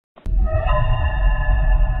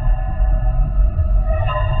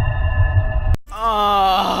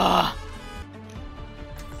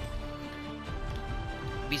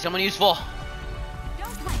someone useful.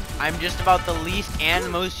 I'm just about the least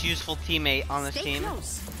and most useful teammate on this team.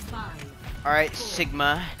 Alright,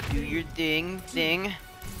 Sigma, do your thing.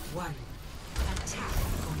 One. Attack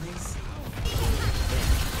commencing.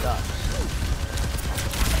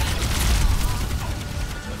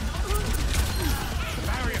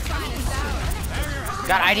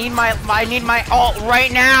 God, I need my ult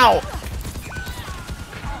right now.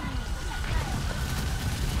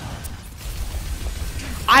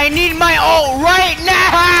 I need my ult right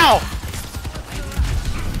now.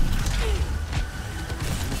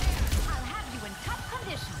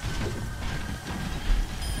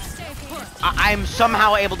 I'm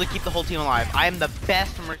somehow able to keep the whole team alive. I am the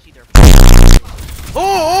best mercy there.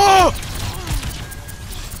 Oh!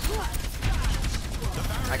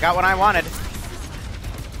 I got what I wanted.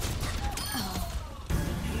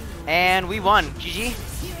 And we won. GG.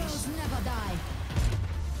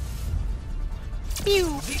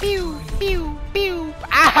 Pew, pew, pew, pew.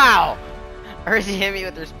 Ow! Urzi hit me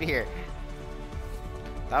with her spear.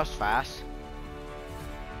 That was fast.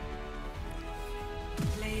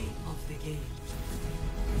 Play of the game.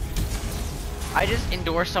 I just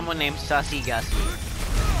endorsed someone named Sussy Gussie.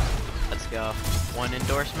 Let's go. 1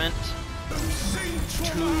 endorsement.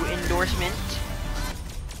 2 endorsement.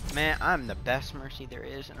 Man, I'm the best mercy there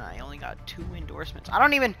is, and I only got 2 endorsements. I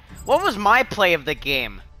don't even... What was my play of the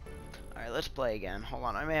game? Alright, let's play again. Hold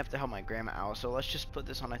on, I may have to help my grandma out, so let's just put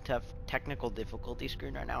this on a tough technical difficulty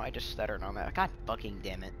screen right now. I just stuttered on that. God fucking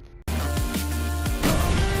damn it.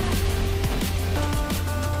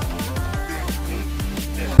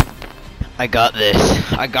 I got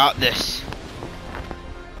this. I got this.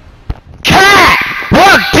 Cat!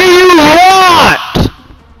 What do you want?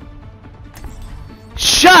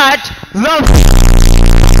 Shut the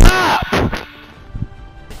up!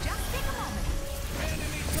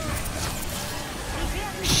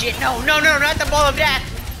 Shit, no, not the ball of death!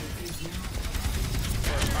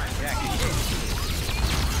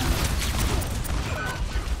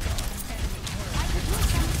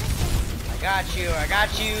 I got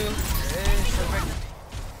you.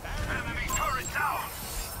 Enemy turret down.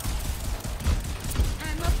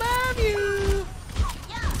 I'm above you.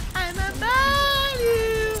 I'm above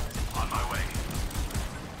you. On my way.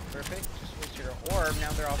 Perfect. Just wasted your orb.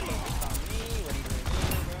 Now they're all focused on me. What are you doing, bro?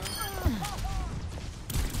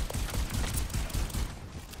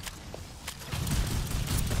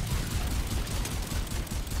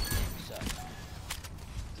 What's up?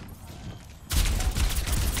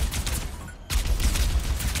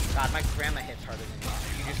 God, my grandma hits harder than you.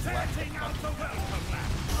 You just left it.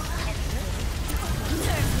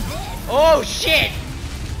 Oh shit!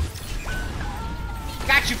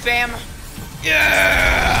 Got you, fam.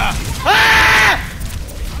 Yeah! Ah!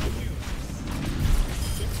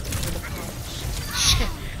 Shit!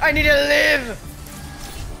 I need to live.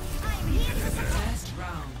 Last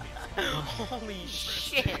round. Holy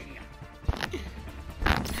shit!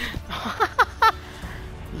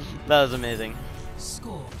 That was amazing.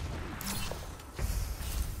 Score.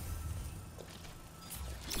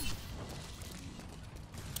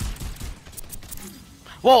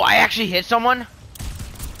 Whoa, I actually hit someone?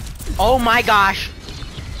 Oh my gosh.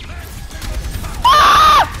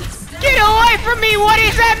 Ah! Get away from me! What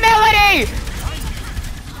is that melody?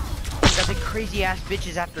 Got the crazy ass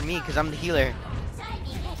bitches after me because I'm the healer.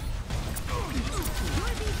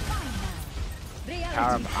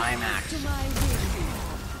 Power of IMAX.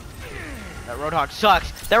 That Roadhog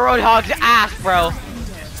sucks. That Roadhog's ass, bro.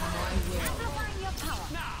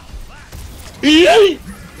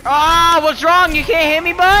 Ah, what's wrong? You can't hit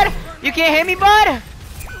me, bud? You can't hit me, bud?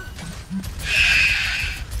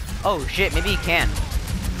 Oh shit, maybe he can.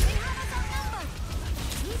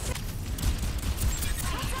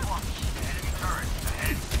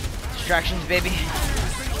 Distractions, baby.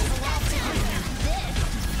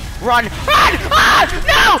 Run! Run! Ah!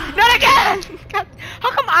 No! Not again! God, how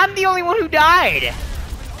come I'm the only one who died?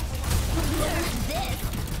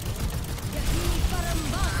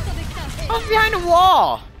 I was behind a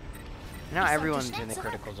wall! Now everyone's in the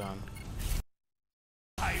critical zone.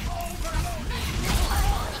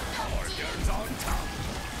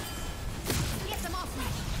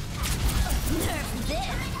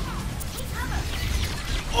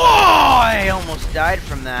 Oh! I almost died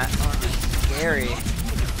from that. Oh, that's scary.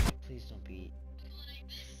 Please don't be.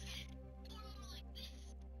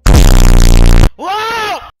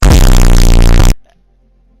 Whoa!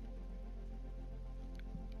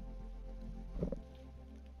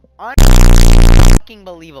 Fucking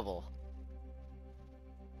believable.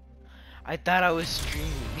 I thought I was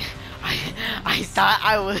streaming. I thought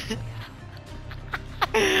I was.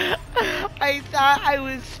 I thought I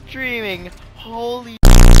was streaming. Holy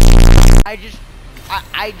I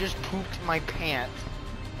just pooped my pants.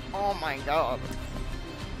 Oh my god.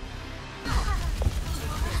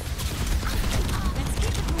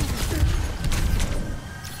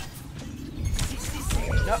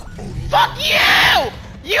 No. Fuck you!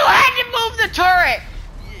 You had to move the turret!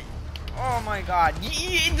 Oh my god.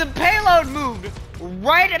 The payload moved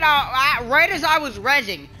right as I was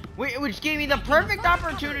rezzing, which gave me the perfect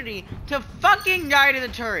opportunity to fucking die to the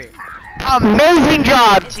turret. Amazing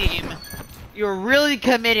job, team. You're really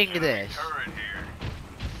committing to this. Turret here.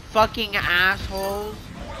 Fucking assholes.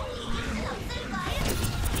 10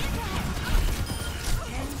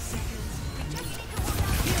 seconds.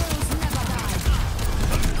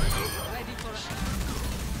 Ready for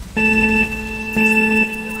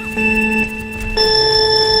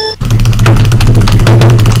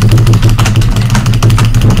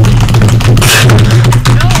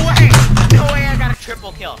No way I got a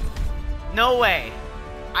triple kill. No way.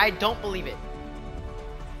 I don't believe it.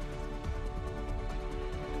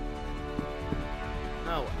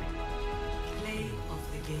 No way. play of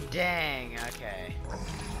the game. Dang, okay.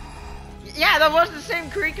 Yeah, that was the same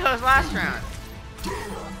Krikos last round.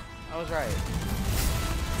 I was right.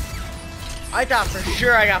 I thought for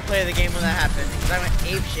sure I got play of the game when that happened because I went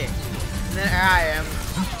apeshit. And then here I am.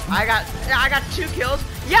 I got 2 kills.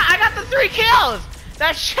 Yeah, I got the 3 kills.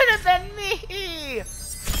 That should have been me.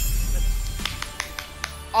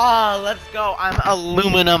 Oh, let's go. I'm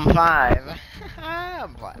aluminum 5.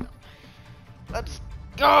 I'm platinum. Let's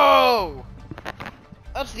go.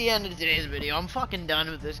 That's the end of today's video. I'm fucking done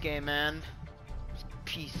with this game, man.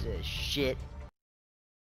 Piece of shit.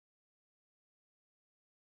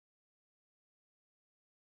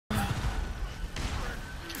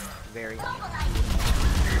 Very.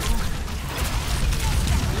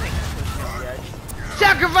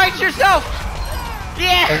 Sacrifice yourself!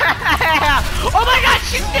 Yeah! Oh my god,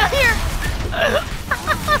 she's still here!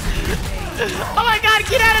 Oh my god,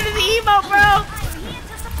 get out of the emote, bro!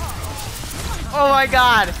 Oh my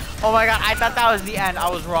god! Oh my god, I thought that was the end. I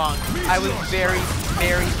was wrong. I was very,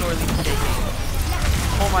 very sorely mistaken.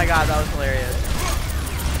 Oh my god, that was hilarious.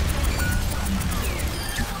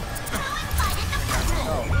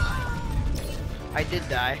 Oh. I did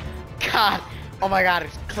die. God. Oh my god,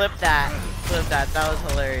 clip that. Clip that. That was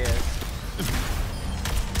hilarious.